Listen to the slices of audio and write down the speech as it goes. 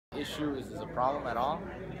issue is a problem at all.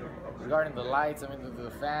 Regarding the lights, I mean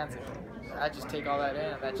the fans, I just take all that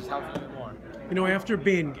in, and that just helps me more. You know, after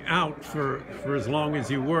being out for as long as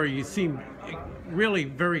you were, you seemed really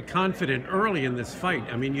very confident early in this fight.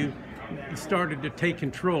 I mean, you started to take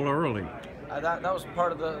control early. That was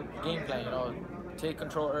part of the game plan, you know, take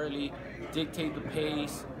control early, dictate the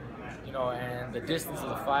pace, you know, and the distance of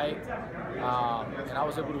the fight. And I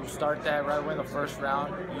was able to start that right away in the first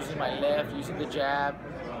round, using my left, using the jab,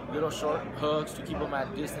 little short hooks to keep them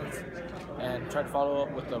at distance, and try to follow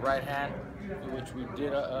up with the right hand, which we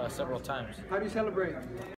did several times. How do you celebrate?